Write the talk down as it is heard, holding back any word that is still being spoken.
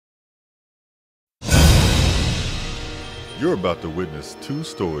You're about to witness two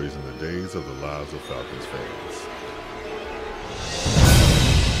stories in the days of the lives of Falcons fans.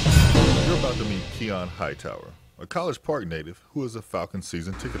 You're about to meet Keon Hightower, a College Park native who is a Falcons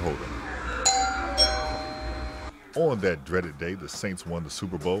season ticket holder. On that dreaded day the Saints won the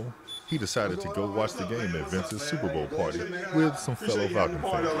Super Bowl, he decided to go watch the game at Vince's Super Bowl party with some fellow Falcon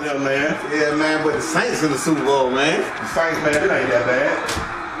fans. Yeah, man, but the Saints in the Super Bowl, man. The Saints, man, it ain't that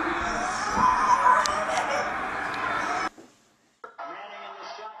bad.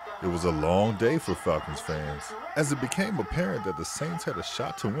 It was a long day for Falcons fans, as it became apparent that the Saints had a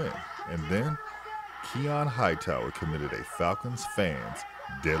shot to win. And then, Keon Hightower committed a Falcons fan's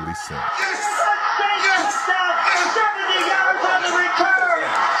deadly sin. Yes! Yes! 70 yards on the return!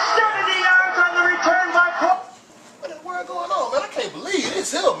 70 yards on the return by Paul! What in the world going on, man? I can't believe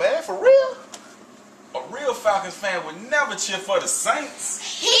it's him, man. For real? A real Falcons fan would never cheer for the Saints.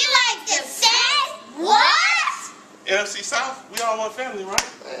 He like the Saints? What? NFC South, we all one family, right?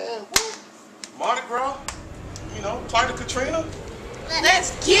 Man, what? Mardi Gras, you know, Tita Katrina. Let's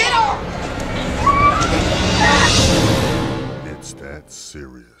get him! It's that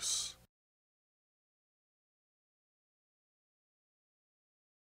serious.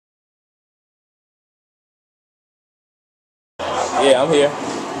 Yeah, I'm here.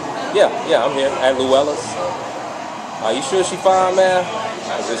 Yeah, I'm here at Luella's. Are you sure she fine, man?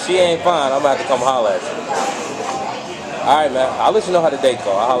 If she ain't fine, I'm about to come holler at you. All right, man. I'll let you know how the date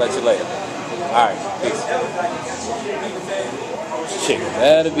go. I'll holler at you later. All right, peace. Chick,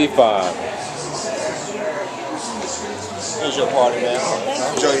 that'll be fine. Here's your party, man.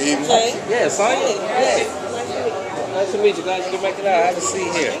 Enjoy your evening. Yeah, son. Hey. Nice to meet you. Glad you can make it out. Have a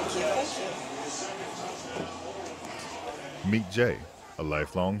seat here. Meet Jay, a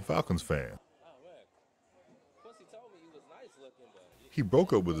lifelong Falcons fan. He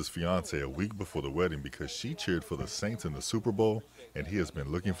broke up with his fiancée a week before the wedding because she cheered for the Saints in the Super Bowl, and he has been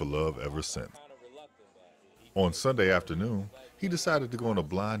looking for love ever since. On Sunday afternoon, he decided to go on a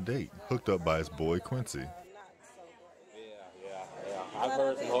blind date, hooked up by his boy Quincy. Yeah. I've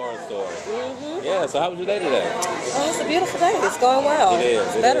heard some horror stories. Yeah, so how was your day today? Oh, it's a beautiful day. It's going well. It is.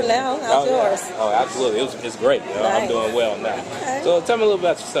 It's better now. How's yours? Yeah. Oh, absolutely. It's great. You know, Nice. I'm doing well now. Okay. So tell me a little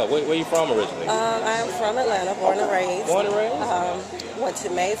about yourself. Where you from originally? I am from Atlanta, born and raised. Born and raised? Went to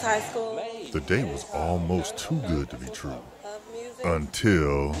Mays High School. The day was almost too good to be true. Love music.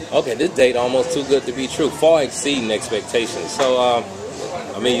 Until... Okay, this date almost too good to be true. Far exceeding expectations. So,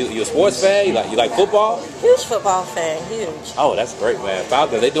 I mean, you a sports fan? You like football? Huge football fan. Huge. Oh, that's great, man.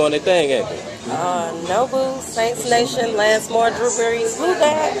 Falcons, they doing their thing, ain't they? Nobu, Saints Nation, Lance Moore, Drew Brees. Who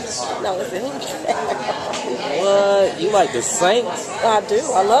that? No, it's who that? What? You like the Saints? I do.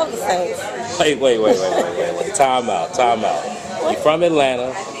 I love the Saints. Wait. Time out. You from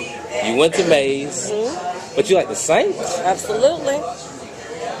Atlanta. You went to Mays. But you like the Saints? Absolutely.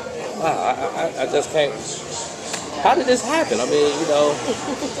 Wow, I just can't. How did this happen? I mean, you know,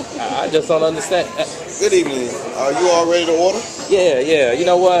 I just don't understand. Good evening. Are you all ready to order? Yeah. You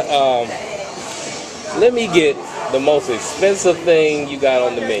know what? Let me get the most expensive thing you got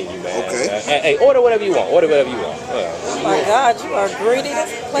on the menu, man. Okay. Hey, order whatever you want. Oh my God, you are greedy.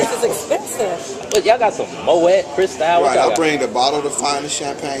 This place is expensive. But y'all got some Moet, Cristal. Right, I'll bring the bottle of the finest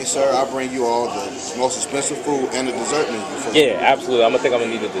champagne, sir. I'll bring you all the most expensive food and the dessert menu. Yeah, absolutely. I think I'm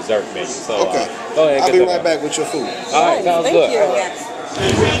going to need a dessert menu. So, okay. Go ahead. I'll be right back with your food. All right, sounds Thank good. you.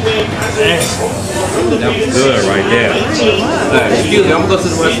 That was good right there. Excuse me, I'm going to go to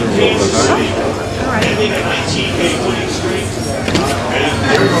the restroom real quick.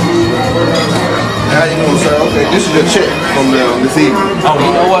 How you doing, sir? Okay, this is your check from this evening. Oh,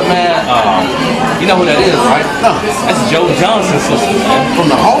 you know what, man? You know who that is, right? No. That's Joe Johnson's sister, man. From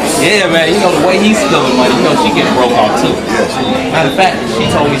the house? Yeah, man. You know the way he's spilling money. You know she getting broke off too. Yeah, she is. Matter of fact, she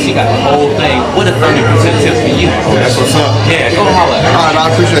told me she got the whole thing with a 30% tip for you. Oh, that's what's up. Yeah, go holler at her. All right, I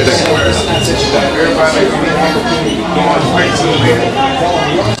appreciate that.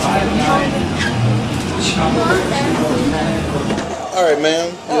 All right,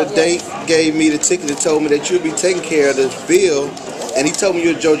 ma'am. Your date gave me the ticket and told me that you'd be taking care of this bill, and he told me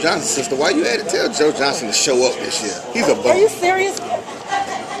you're Joe Johnson's sister. Why you had to tell Joe Johnson to show up this year? He's a bum. Are you serious?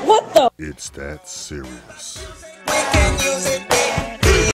 What the? It's that serious. We can use it.